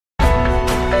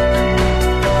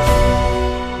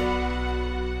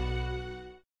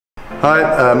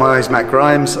Hi, my name is Matt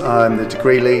Grimes. I'm the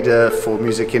degree leader for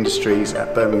music industries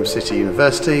at Birmingham City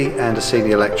University and a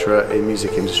senior lecturer in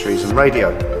music industries and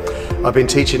radio. I've been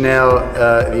teaching now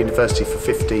at the university for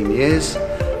 15 years.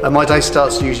 My day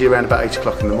starts usually around about 8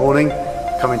 o'clock in the morning.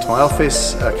 Come into my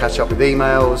office, catch up with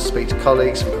emails, speak to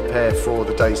colleagues and prepare for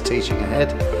the day's teaching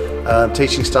ahead.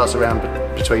 Teaching starts around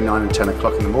between 9 and 10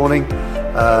 o'clock in the morning.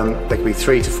 There can be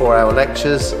 3 to 4 hour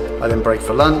lectures. I then break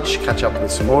for lunch, catch up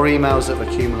with some more emails that have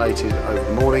accumulated over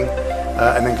the morning,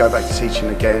 and then go back to teaching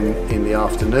again in the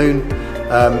afternoon.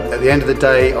 At the end of the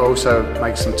day, I also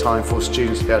make some time for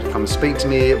students to be able to come and speak to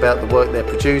me about the work they're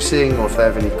producing, or if they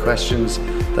have any questions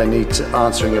they need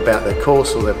answering about their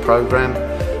course or their programme.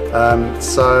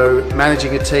 So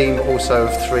managing a team also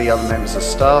of 3 other members of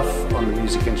staff on the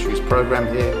music industries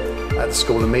programme here at the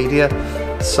School of Media.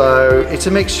 So it's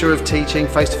a mixture of teaching,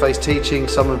 face-to-face teaching,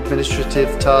 some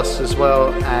administrative tasks as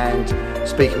well, and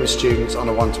speaking with students on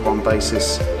a one-to-one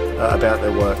basis about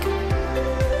their work.